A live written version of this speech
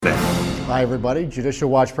Hi, everybody. Judicial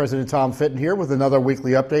Watch President Tom Fitton here with another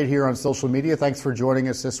weekly update here on social media. Thanks for joining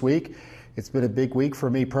us this week. It's been a big week for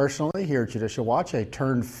me personally here at Judicial Watch. I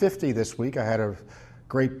turned 50 this week. I had a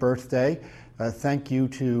great birthday. Thank you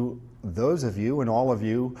to those of you and all of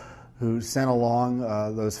you who sent along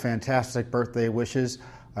those fantastic birthday wishes.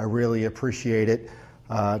 I really appreciate it.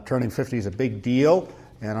 Turning 50 is a big deal,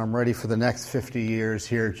 and I'm ready for the next 50 years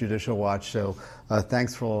here at Judicial Watch. So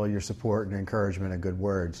thanks for all your support and encouragement and good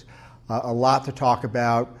words. A lot to talk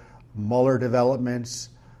about: Mueller developments,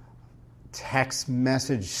 text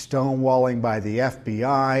message stonewalling by the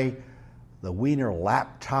FBI, the Wiener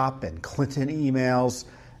laptop and Clinton emails,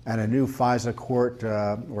 and a new FISA court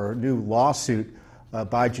or a new lawsuit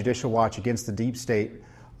by Judicial Watch against the deep state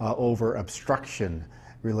over obstruction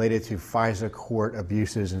related to FISA court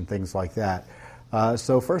abuses and things like that.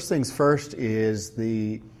 So first things first is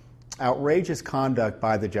the outrageous conduct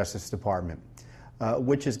by the Justice Department,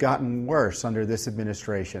 which has gotten worse under this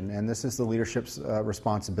administration. And this is the leadership's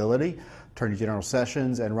responsibility. Attorney General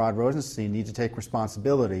Sessions and Rod Rosenstein need to take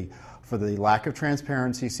responsibility for the lack of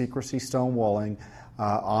transparency, secrecy, stonewalling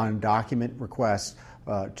on document requests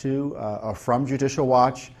from Judicial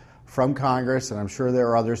Watch, from Congress, and I'm sure there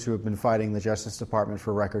are others who have been fighting the Justice Department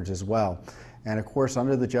for records as well. And of course,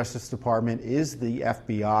 under the Justice Department is the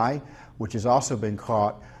FBI, which has also been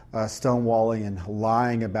caught stonewalling and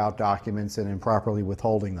lying about documents and improperly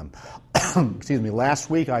withholding them. Excuse me. Last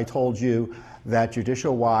week I told you that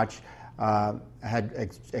Judicial Watch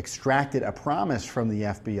had extracted a promise from the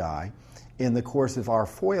FBI in the course of our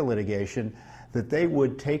FOIA litigation that they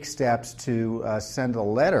would take steps to send a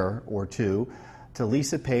letter or two to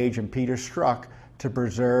Lisa Page and Peter Strzok to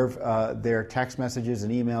preserve their text messages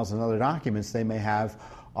and emails and other documents they may have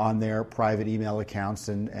on their private email accounts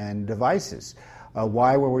and devices.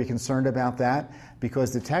 Why were we concerned about that?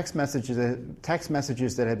 Because the text messages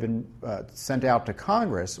that had been sent out to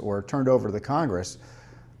Congress or turned over to the Congress,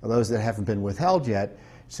 those that haven't been withheld yet,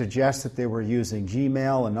 suggest that they were using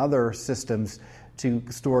Gmail and other systems to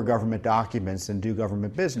store government documents and do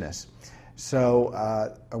government business.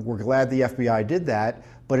 So we're glad the FBI did that,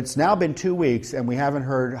 but it's now been 2 weeks and we haven't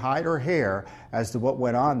heard hide or hair as to what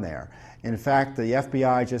went on there. In fact, the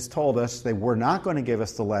FBI just told us they were not going to give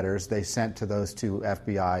us the letters they sent to those two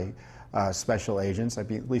FBI special agents.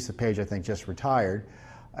 Lisa Page, I think, just retired,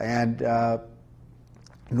 and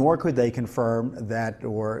nor could they confirm that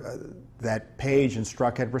that Page and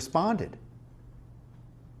Strzok had responded.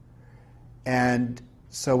 And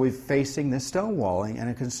so we're facing this stonewalling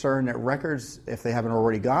and a concern that records, if they haven't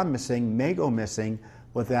already gone missing, may go missing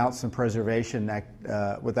without some preservation,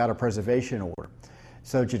 without a preservation order.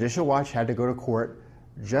 So Judicial Watch had to go to court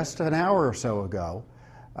just an hour or so ago,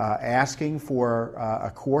 asking for a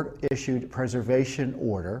court-issued preservation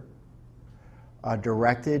order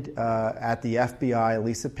directed at the FBI,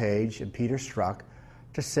 Lisa Page and Peter Strzok,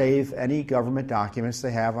 to save any government documents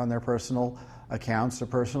they have on their personal accounts or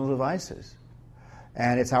personal devices.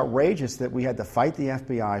 And it's outrageous that we had to fight the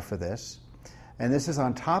FBI for this. And this is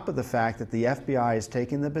on top of the fact that the FBI is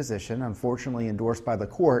taking the position, unfortunately endorsed by the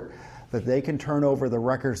court, that they can turn over the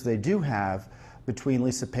records they do have between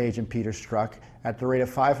Lisa Page and Peter Strzok at the rate of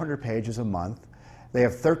 500 pages a month. They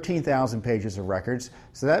have 13,000 pages of records,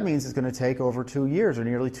 so that means it's going to take over 2 years, or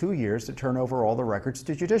nearly 2 years, to turn over all the records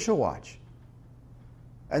to Judicial Watch.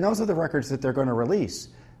 And those are the records that they're going to release.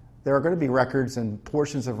 There are going to be records and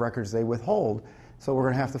portions of records they withhold, so we're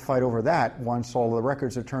going to have to fight over that once all the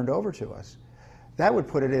records are turned over to us. That would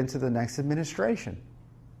put it into the next administration.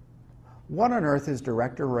 What on earth is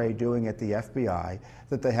Director Wray doing at the FBI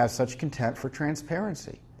that they have such contempt for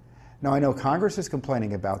transparency? Now, I know Congress is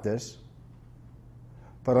complaining about this,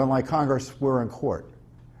 but unlike Congress, we're in court.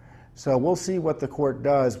 So we'll see what the court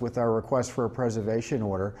does with our request for a preservation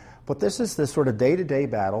order, but this is the sort of day-to-day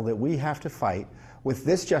battle that we have to fight with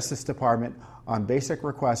this Justice Department on basic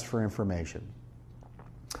requests for information.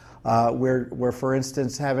 We're, for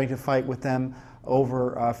instance, having to fight with them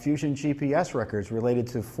over Fusion GPS records related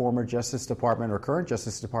to former Justice Department or current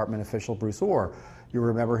Justice Department official Bruce Ohr. You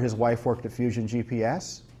remember his wife worked at Fusion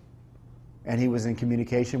GPS, and he was in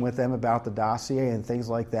communication with them about the dossier and things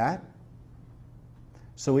like that.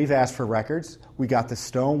 So we've asked for records. We got the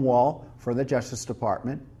stonewall for the Justice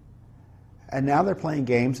Department, and now they're playing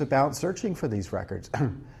games about searching for these records.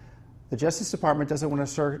 The Justice Department doesn't want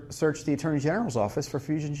to search the Attorney General's office for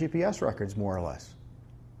Fusion GPS records, more or less.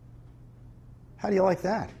 How do you like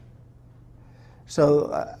that?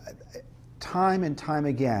 So time and time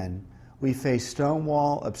again, we face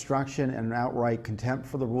stonewall, obstruction, and outright contempt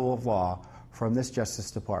for the rule of law from this Justice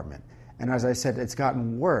Department. And as I said, it's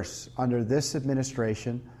gotten worse under this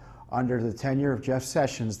administration, under the tenure of Jeff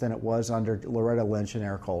Sessions than it was under Loretta Lynch and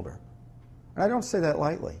Eric Holder. And I don't say that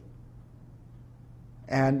lightly.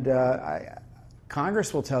 And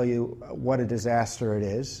Congress will tell you what a disaster it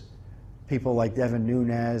is. People like Devin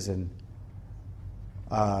Nunes and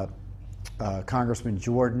Congressman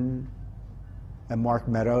Jordan and Mark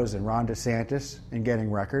Meadows and Ron DeSantis in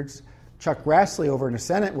getting records. Chuck Grassley over in the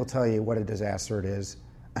Senate will tell you what a disaster it is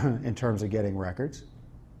in terms of getting records.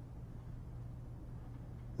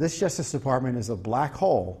 This Justice Department is a black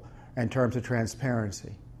hole in terms of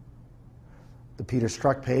transparency. The Peter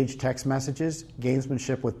Strzok page text messages,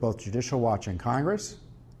 gamesmanship with both Judicial Watch and Congress.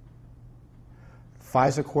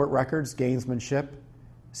 FISA court records, gamesmanship,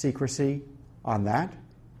 secrecy on that.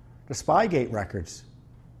 The Spygate records.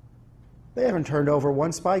 They haven't turned over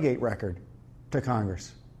one Spygate record to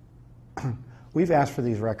Congress. We've asked for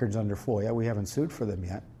these records under FOIA. We haven't sued for them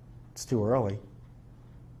yet. It's too early.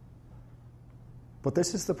 But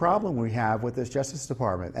this is the problem we have with this Justice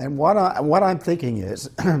Department. And what I'm thinking is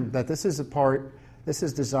that this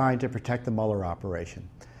is designed to protect the Mueller operation.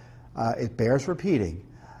 It bears repeating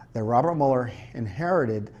that Robert Mueller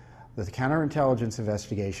inherited the counterintelligence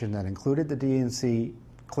investigation that included the DNC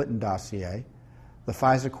Clinton dossier, the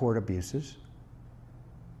FISA court abuses,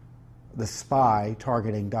 the spy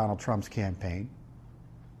targeting Donald Trump's campaign.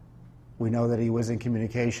 We know that he was in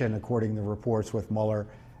communication, according to reports, with Mueller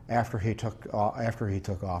after he took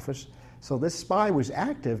office. So this spy was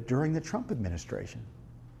active during the Trump administration.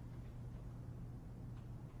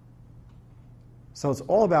 So it's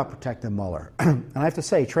all about protecting Mueller. And I have to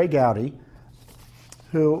say, Trey Gowdy,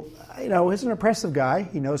 who is an impressive guy.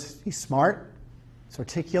 He knows he's smart, he's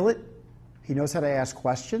articulate, he knows how to ask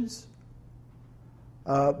questions.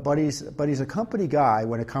 But he's a company guy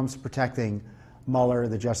when it comes to protecting Mueller,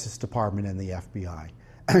 the Justice Department, and the FBI.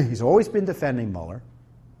 He's always been defending Mueller.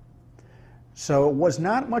 So it was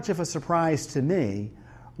not much of a surprise to me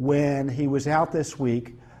when he was out this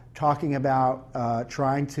week talking about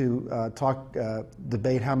trying to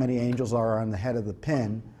debate how many angels are on the head of the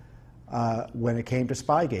pin when it came to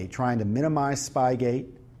Spygate, trying to minimize Spygate,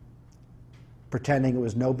 pretending it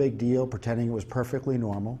was no big deal, pretending it was perfectly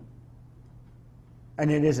normal.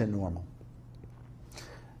 And it isn't normal.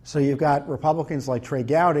 So you've got Republicans like Trey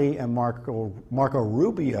Gowdy and Marco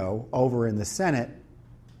Rubio over in the Senate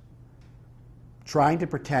trying to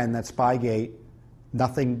pretend that Spygate,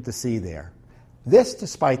 nothing to see there. This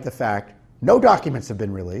despite the fact no documents have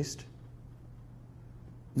been released,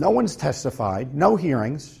 no one's testified, no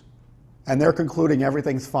hearings, and they're concluding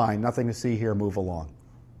everything's fine, nothing to see here, move along.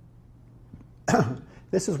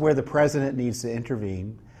 This is where the president needs to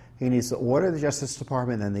intervene. He needs to order the Justice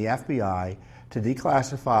Department and the FBI to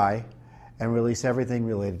declassify and release everything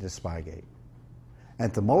related to Spygate.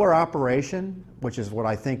 And the Mueller operation, which is what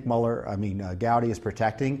I think Gowdy is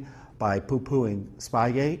protecting by poo-pooing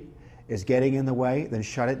Spygate, is getting in the way, then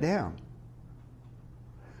shut it down.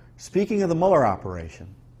 Speaking of the Mueller operation,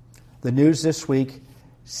 the news this week,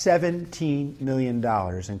 $17 million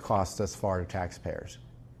in costs thus far to taxpayers.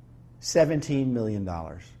 $17 million.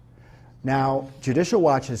 Now, Judicial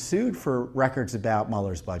Watch has sued for records about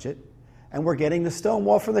Mueller's budget, and we're getting the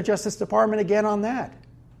stonewall from the Justice Department again on that.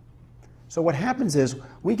 So what happens is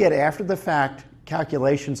we get after-the-fact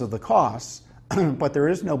calculations of the costs, but there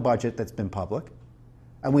is no budget that's been public,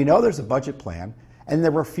 and we know there's a budget plan, and they're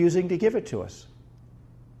refusing to give it to us.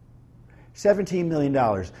 $17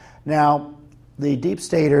 million. Now, the deep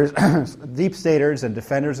staters and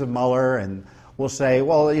defenders of Mueller and will say,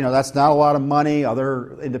 well, that's not a lot of money.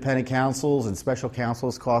 Other independent counsels and special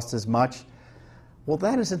counsels cost as much. Well,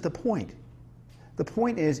 that isn't the point. The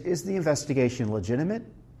point is the investigation legitimate?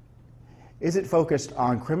 Is it focused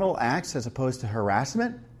on criminal acts as opposed to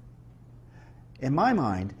harassment? In my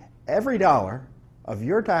mind, every dollar of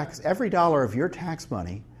your tax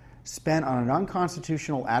money spent on an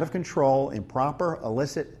unconstitutional, out of control, improper,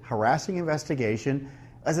 illicit, harassing investigation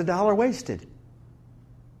is a dollar wasted.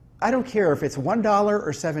 I don't care if it's $1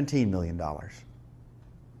 or $17 million.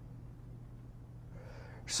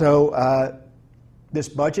 So this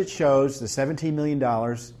budget shows, the $17 million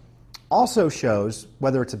also shows,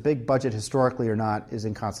 whether it's a big budget historically or not is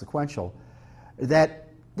inconsequential, that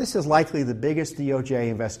this is likely the biggest DOJ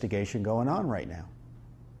investigation going on right now.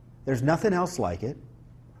 There's nothing else like it.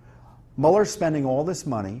 Mueller's spending all this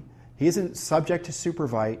money. He isn't subject to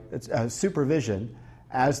supervision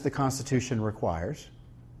as the Constitution requires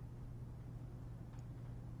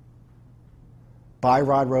by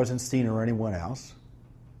Rod Rosenstein or anyone else.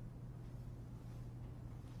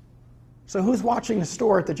 So who's watching the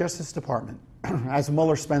store at the Justice Department as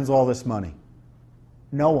Mueller spends all this money?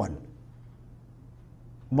 No one.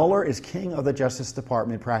 Mueller is king of the Justice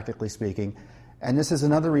Department, practically speaking, and this is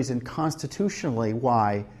another reason constitutionally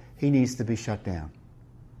why he needs to be shut down.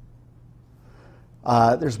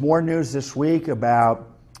 There's more news this week about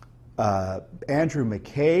Andrew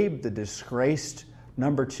McCabe, the disgraced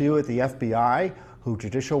number 2 at the FBI, who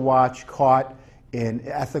Judicial Watch caught in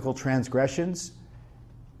ethical transgressions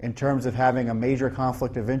in terms of having a major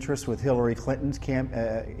conflict of interest with Hillary Clinton's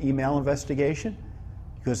email investigation,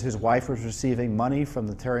 because his wife was receiving money from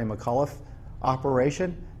the Terry McAuliffe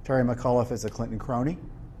operation. Terry McAuliffe is a Clinton crony.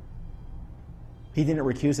 He didn't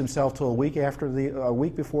recuse himself till a week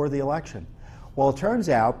before the election. Well, it turns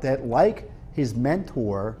out that, like his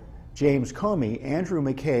mentor, James Comey, Andrew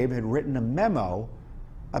McCabe had written a memo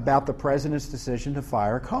about the president's decision to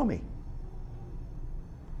fire Comey.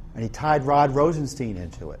 And he tied Rod Rosenstein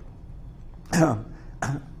into it.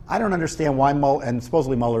 I don't understand why Mueller, and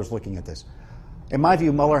supposedly Mueller's looking at this. In my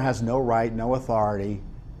view, Mueller has no right, no authority.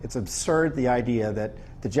 It's absurd, the idea that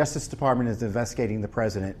the Justice Department is investigating the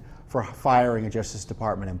president for firing a Justice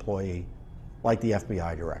Department employee like the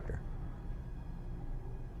FBI director.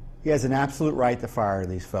 He has an absolute right to fire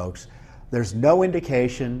these folks. There's no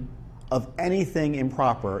indication of anything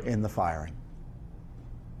improper in the firing.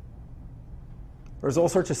 There's all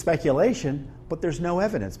sorts of speculation, but there's no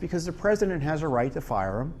evidence because the president has a right to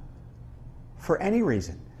fire him for any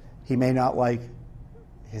reason. He may not like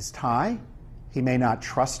his tie. He may not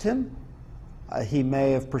trust him. He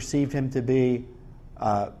may have perceived him to be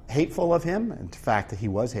hateful of him. In fact, he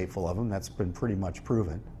was hateful of him. That's been pretty much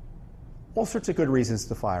proven. All sorts of good reasons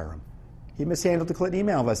to fire him. He mishandled the Clinton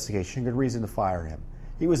email investigation. Good reason to fire him.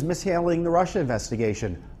 He was mishandling the Russia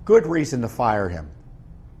investigation. Good reason to fire him.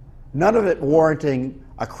 None of it warranting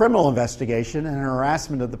a criminal investigation and an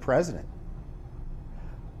harassment of the president.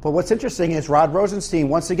 But what's interesting is Rod Rosenstein,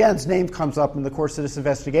 once again, his name comes up in the course of this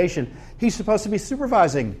investigation. He's supposed to be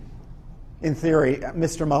supervising, in theory,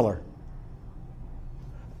 Mr. Mueller.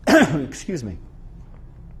 Excuse me.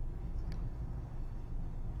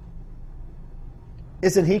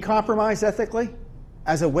 Isn't he compromised ethically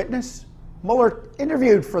as a witness? Mueller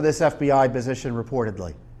interviewed for this FBI position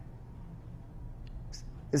reportedly.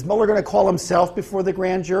 Is Mueller going to call himself before the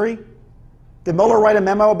grand jury? Did Mueller write a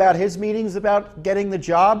memo about his meetings about getting the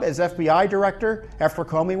job as FBI director after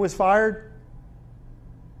Comey was fired?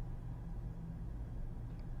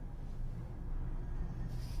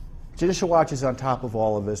 Judicial Watch is on top of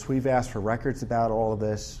all of this. We've asked for records about all of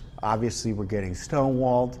this. Obviously, we're getting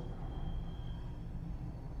stonewalled.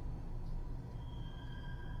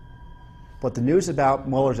 But the news about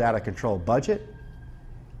Mueller's out-of-control budget,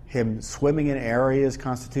 him swimming in areas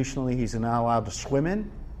constitutionally he's not allowed to swim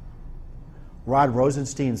in, Rod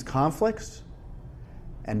Rosenstein's conflicts,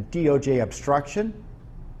 and DOJ obstruction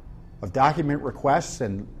of document requests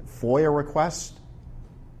and FOIA requests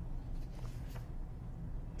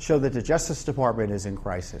show that the Justice Department is in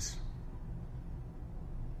crisis.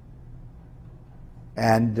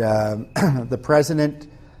 And the president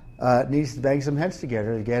needs to bang some heads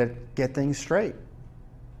together to get things straight.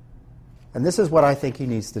 And this is what I think he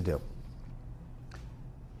needs to do.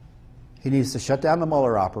 He needs to shut down the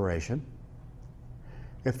Mueller operation.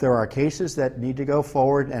 If there are cases that need to go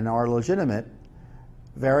forward and are legitimate,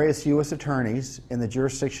 various U.S. attorneys in the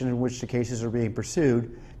jurisdiction in which the cases are being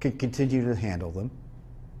pursued can continue to handle them.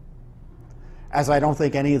 As I don't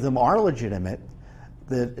think any of them are legitimate,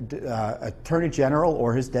 the Attorney General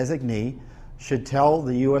or his designee should tell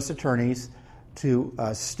the U.S. attorneys to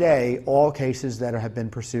stay all cases that have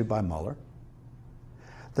been pursued by Mueller.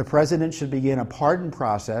 The president should begin a pardon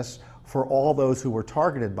process for all those who were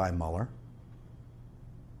targeted by Mueller.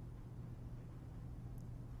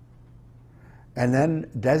 And then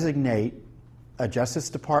designate a Justice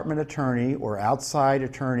Department attorney or outside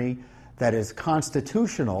attorney that is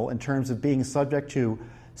constitutional in terms of being subject to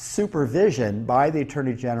supervision by the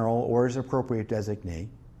Attorney General or his appropriate designee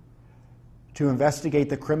to investigate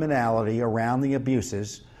the criminality around the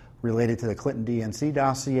abuses related to the Clinton DNC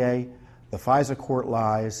dossier, the FISA court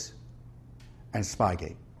lies, and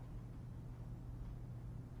Spygate.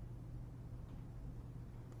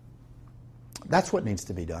 That's what needs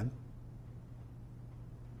to be done.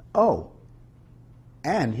 Oh,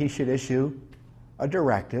 and he should issue a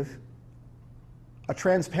directive, a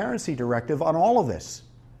transparency directive on all of this.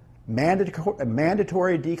 A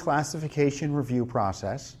mandatory declassification review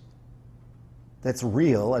process that's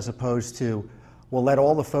real, as opposed to, we'll let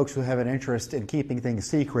all the folks who have an interest in keeping things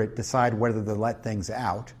secret decide whether to let things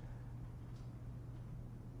out.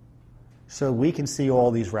 So we can see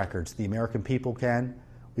all these records. The American people can.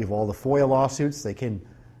 We have all the FOIA lawsuits. They can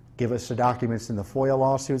give us the documents in the FOIA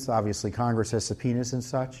lawsuits. Obviously, Congress has subpoenas and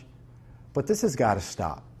such. But this has got to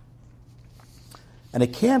stop. And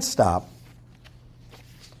it can't stop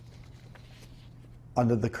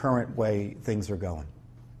under the current way things are going.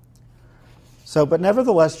 But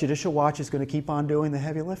nevertheless, Judicial Watch is going to keep on doing the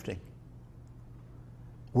heavy lifting.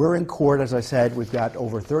 We're in court, as I said. We've got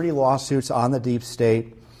over 30 lawsuits on the deep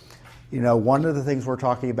state. One of the things we're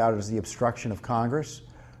talking about is the obstruction of Congress,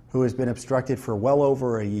 who has been obstructed for well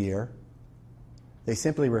over a year. They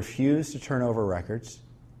simply refuse to turn over records.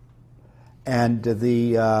 And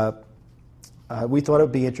we thought it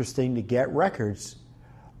would be interesting to get records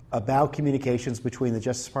about communications between the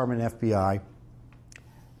Justice Department and FBI,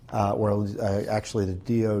 actually the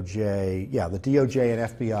DOJ, the DOJ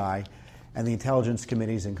and FBI, and the intelligence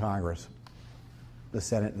committees in Congress, the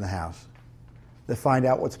Senate and the House, to find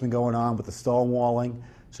out what's been going on with the stonewalling,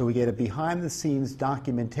 so we get a behind-the-scenes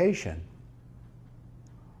documentation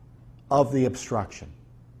of the obstruction.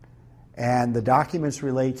 And the documents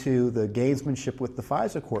relate to the gamesmanship with the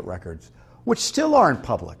FISA court records, which still aren't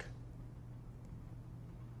public.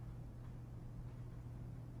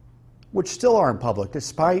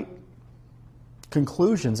 Despite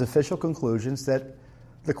official conclusions, that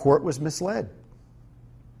the court was misled.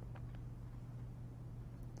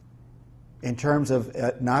 In terms of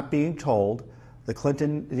not being told, the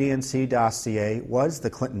Clinton DNC dossier was the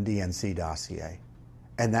Clinton DNC dossier,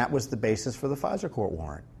 and that was the basis for the FISA court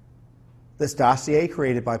warrant. This dossier,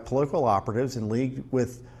 created by political operatives in league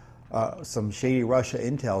with some shady Russia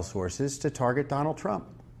intel sources to target Donald Trump.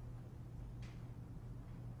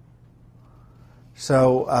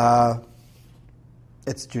 So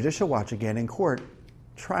it's Judicial Watch again in court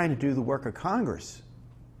trying to do the work of Congress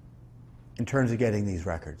in terms of getting these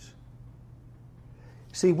records.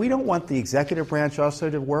 See, we don't want the executive branch also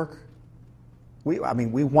to work. We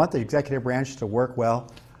want the executive branch to work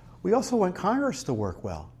well. We also want Congress to work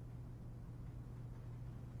well.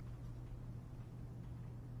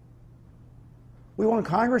 We want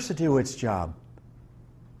Congress to do its job,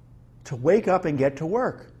 to wake up and get to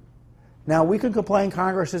work. Now, we can complain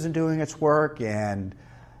Congress isn't doing its work and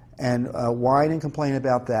whine and complain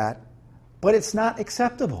about that, but it's not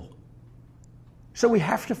acceptable. So we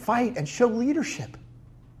have to fight and show leadership.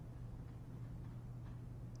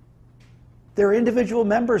 There are individual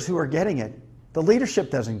members who are getting it. The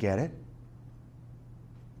leadership doesn't get it.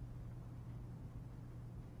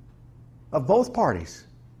 Of both parties.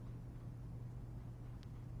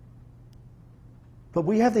 But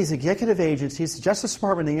we have these executive agencies, the Justice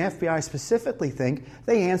Department and the FBI specifically think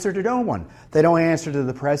they answer to no one. They don't answer to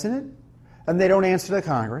the President, and they don't answer to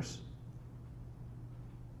Congress.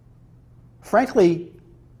 Frankly,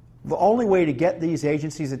 the only way to get these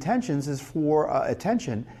agencies' attention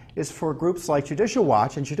is for groups like Judicial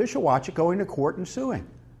Watch, and Judicial Watch going to court and suing.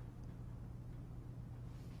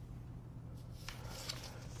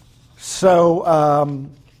 So, oh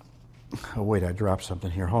wait, I dropped something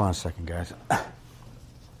here. Hold on a second, guys.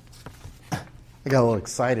 I got a little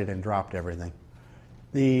excited and dropped everything.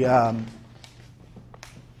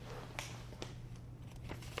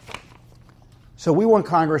 So we want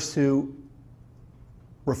Congress to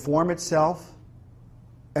reform itself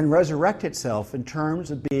and resurrect itself in terms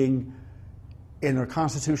of being, in a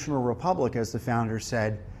constitutional republic, as the founders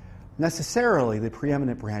said, necessarily the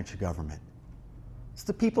preeminent branch of government. It's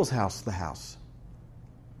the people's house, the House.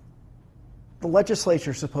 The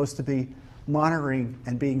legislature is supposed to be monitoring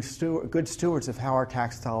and being good stewards of how our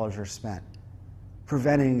tax dollars are spent,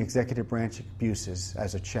 preventing executive branch abuses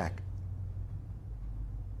as a check.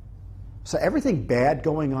 So everything bad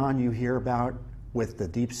going on you hear about with the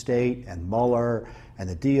deep state and Mueller and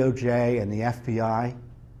the DOJ and the FBI,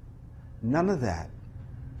 none of that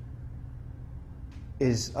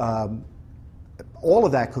is, all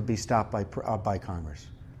of that could be stopped by Congress.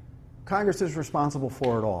 Congress is responsible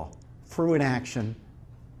for it all, through inaction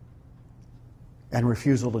and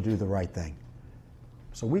refusal to do the right thing.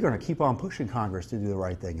 So we're going to keep on pushing Congress to do the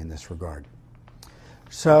right thing in this regard.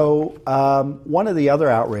 So one of the other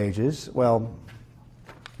outrages, one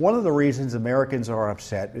of the reasons Americans are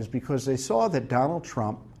upset is because they saw that Donald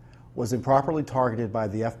Trump was improperly targeted by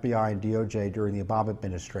the FBI and DOJ during the Obama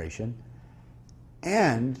administration,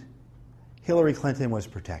 and Hillary Clinton was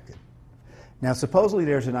protected. Now, supposedly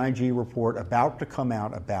there's an IG report about to come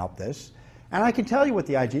out about this, and I can tell you what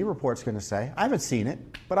the IG report's going to say. I haven't seen it,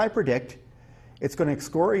 but I predict it's going to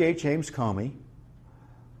excoriate James Comey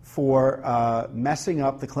for messing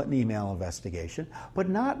up the Clinton email investigation, but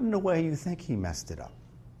not in the way you think he messed it up.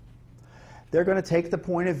 They're going to take the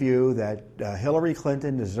point of view that Hillary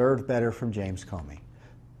Clinton deserved better from James Comey.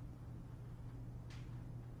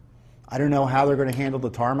 I don't know how they're going to handle the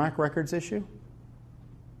Tarmac records issue.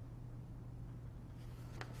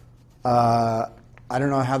 I don't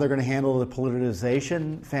know how they're going to handle the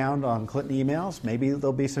politicization found on Clinton emails. Maybe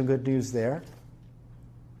there'll be some good news there.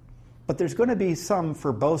 But there's going to be something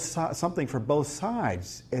for both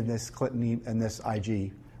sides in this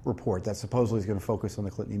IG report that supposedly is going to focus on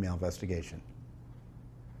the Clinton email investigation.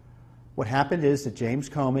 What happened is that James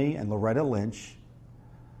Comey and Loretta Lynch,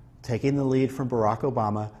 taking the lead from Barack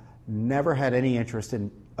Obama, never had any interest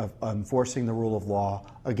in enforcing the rule of law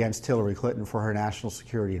against Hillary Clinton for her national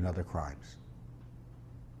security and other crimes.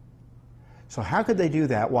 So how could they do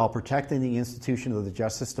that while protecting the institution of the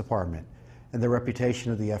Justice Department and the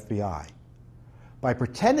reputation of the FBI? By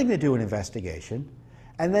pretending to do an investigation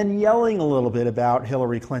and then yelling a little bit about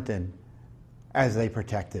Hillary Clinton as they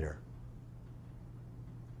protected her.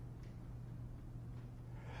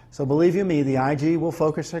 So believe you me, the IG will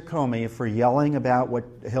focus at Comey for yelling about what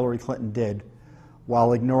Hillary Clinton did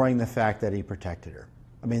while ignoring the fact that he protected her.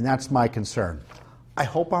 I mean, that's my concern. I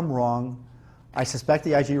hope I'm wrong. I suspect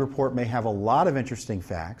the IG report may have a lot of interesting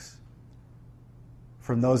facts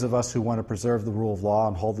from those of us who want to preserve the rule of law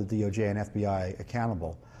and hold the DOJ and FBI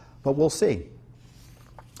accountable. But we'll see.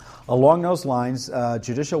 Along those lines,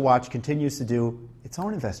 Judicial Watch continues to do its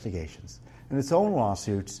own investigations and its own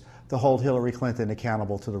lawsuits to hold Hillary Clinton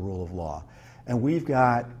accountable to the rule of law. And we've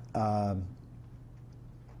got, I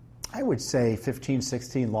would say, 15,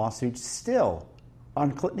 16 lawsuits still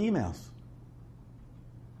on Clinton emails.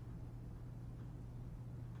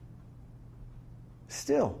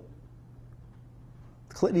 Still.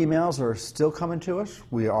 The Clinton emails are still coming to us.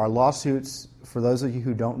 Our lawsuits, for those of you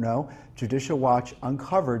who don't know, Judicial Watch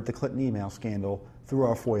uncovered the Clinton email scandal through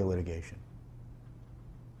our FOIA litigation.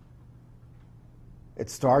 It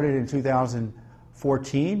started in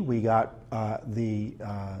 2014.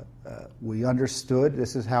 We understood,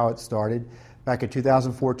 this is how it started. Back in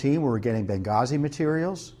 2014, we were getting Benghazi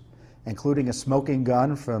materials, including a smoking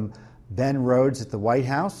gun from Ben Rhodes at the White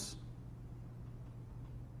House,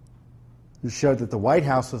 who showed that the White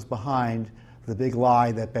House was behind the big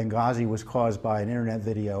lie that Benghazi was caused by an internet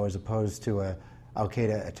video as opposed to an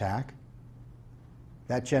al-Qaeda attack.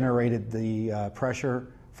 That generated the pressure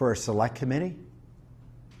for a select committee.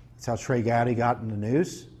 That's how Trey Gowdy got in the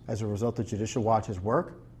news as a result of Judicial Watch's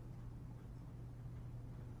work.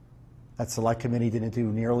 That select committee didn't do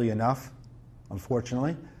nearly enough,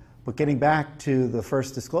 unfortunately. But getting back to the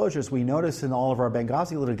first disclosures, we noticed in all of our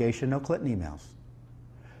Benghazi litigation no Clinton emails.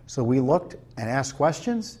 So we looked and asked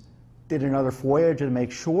questions, did another FOIA to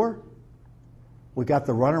make sure. We got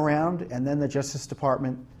the runaround, and then the Justice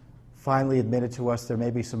Department finally admitted to us there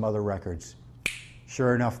may be some other records.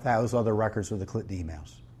 Sure enough, those other records were the Clinton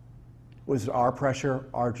emails. It was our pressure,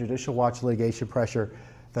 our Judicial Watch litigation pressure,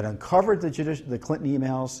 that uncovered the Clinton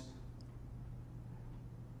emails,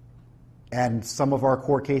 and some of our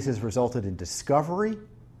court cases resulted in discovery,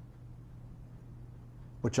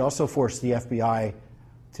 which also forced the FBI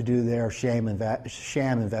to do their sham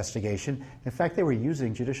investigation. In fact, they were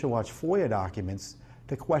using Judicial Watch FOIA documents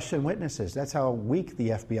to question witnesses. That's how weak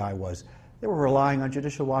the FBI was. They were relying on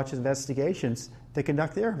Judicial Watch investigations to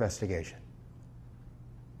conduct their investigation.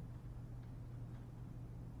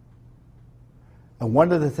 And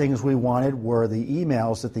one of the things we wanted were the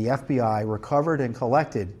emails that the FBI recovered and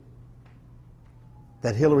collected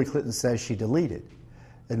that Hillary Clinton says she deleted.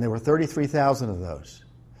 And there were 33,000 of those.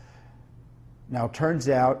 Now, it turns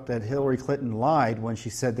out that Hillary Clinton lied when she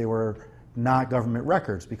said they were not government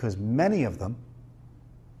records, because many of them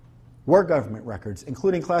were government records,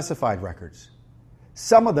 including classified records.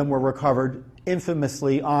 Some of them were recovered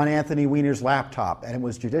infamously on Anthony Weiner's laptop, and it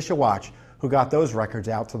was Judicial Watch who got those records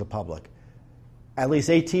out to the public. At least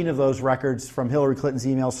 18 of those records from Hillary Clinton's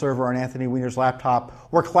email server on Anthony Weiner's laptop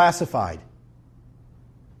were classified.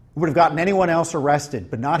 It would have gotten anyone else arrested,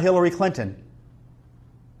 but not Hillary Clinton.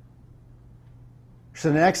 So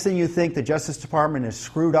the next thing you think the Justice Department is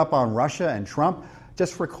screwed up on Russia and Trump,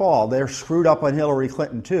 just recall they're screwed up on Hillary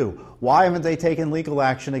Clinton too. Why haven't they taken legal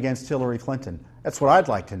action against Hillary Clinton? That's what I'd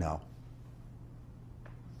like to know.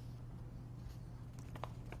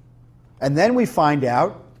 And then we find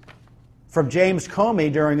out from James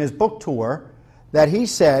Comey during his book tour that he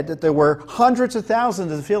said that there were hundreds of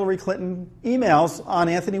thousands of Hillary Clinton emails on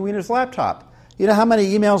Anthony Weiner's laptop. You know how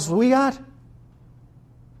many emails we got?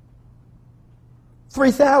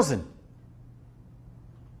 3,000.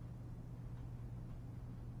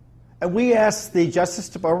 And we asked the Justice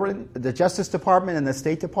Department and the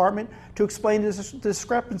State Department to explain this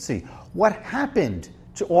discrepancy. What happened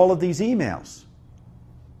to all of these emails?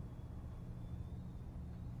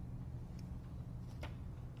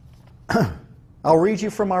 I'll read you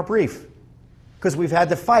from our brief, because we've had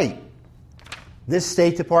to fight this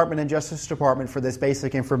State Department and Justice Department for this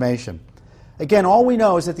basic information. Again, all we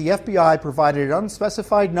know is that the FBI provided an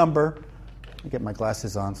unspecified number. Let me get my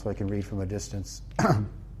glasses on so I can read from a distance.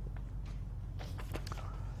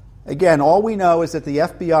 Again, all we know is that the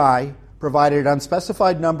FBI provided an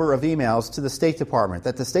unspecified number of emails to the State Department,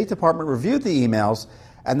 that the State Department reviewed the emails,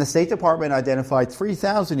 and the State Department identified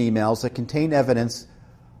 3,000 emails that contained evidence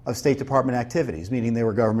of State Department activities, meaning they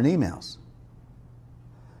were government emails.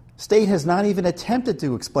 State has not even attempted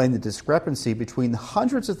to explain the discrepancy between the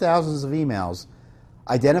hundreds of thousands of emails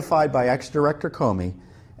identified by ex-Director Comey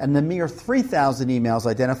and the mere 3,000 emails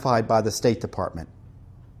identified by the State Department.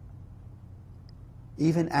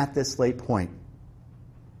 Even at this late point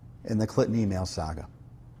in the Clinton email saga.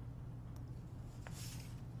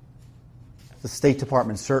 The State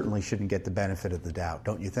Department certainly shouldn't get the benefit of the doubt,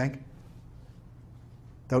 don't you think?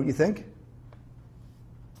 Don't you think?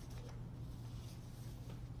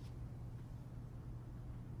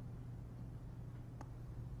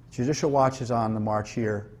 Judicial Watch is on the march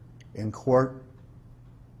here in court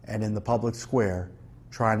and in the public square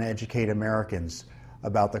trying to educate Americans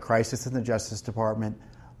about the crisis in the Justice Department,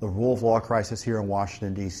 the rule of law crisis here in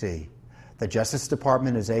Washington, D.C. The Justice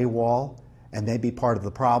Department is AWOL and may be part of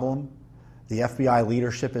the problem. The FBI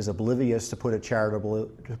leadership is oblivious, to put it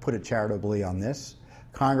charitably, on this.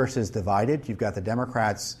 Congress is divided. You've got the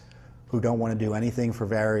Democrats who don't want to do anything for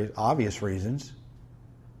very obvious reasons.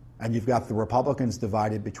 And you've got the Republicans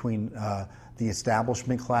divided between the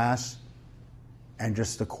establishment class and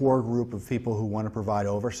just the core group of people who want to provide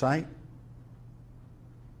oversight.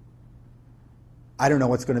 I don't know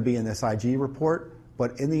what's going to be in this IG report,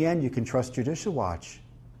 but in the end, you can trust Judicial Watch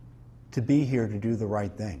to be here to do the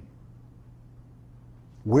right thing.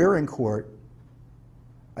 We're in court.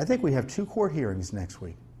 I think we have 2 court hearings next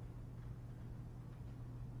week.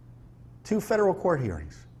 2 federal court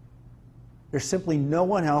hearings. There's simply no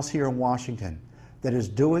one else here in Washington that is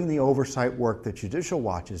doing the oversight work that Judicial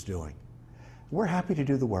Watch is doing. We're happy to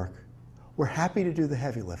do the work. We're happy to do the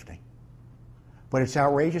heavy lifting. But it's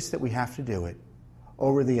outrageous that we have to do it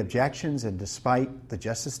over the objections and despite the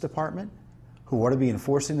Justice Department, who ought to be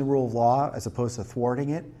enforcing the rule of law as opposed to thwarting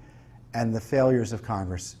it, and the failures of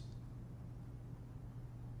Congress.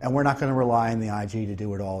 And we're not going to rely on the IG to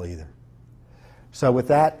do it all either. So with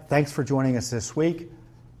that, thanks for joining us this week.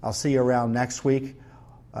 I'll see you around next week.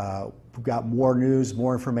 We've got more news,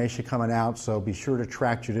 more information coming out, so be sure to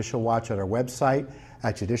track Judicial Watch at our website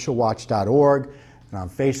at judicialwatch.org and on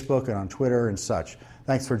Facebook and on Twitter and such.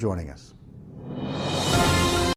 Thanks for joining us.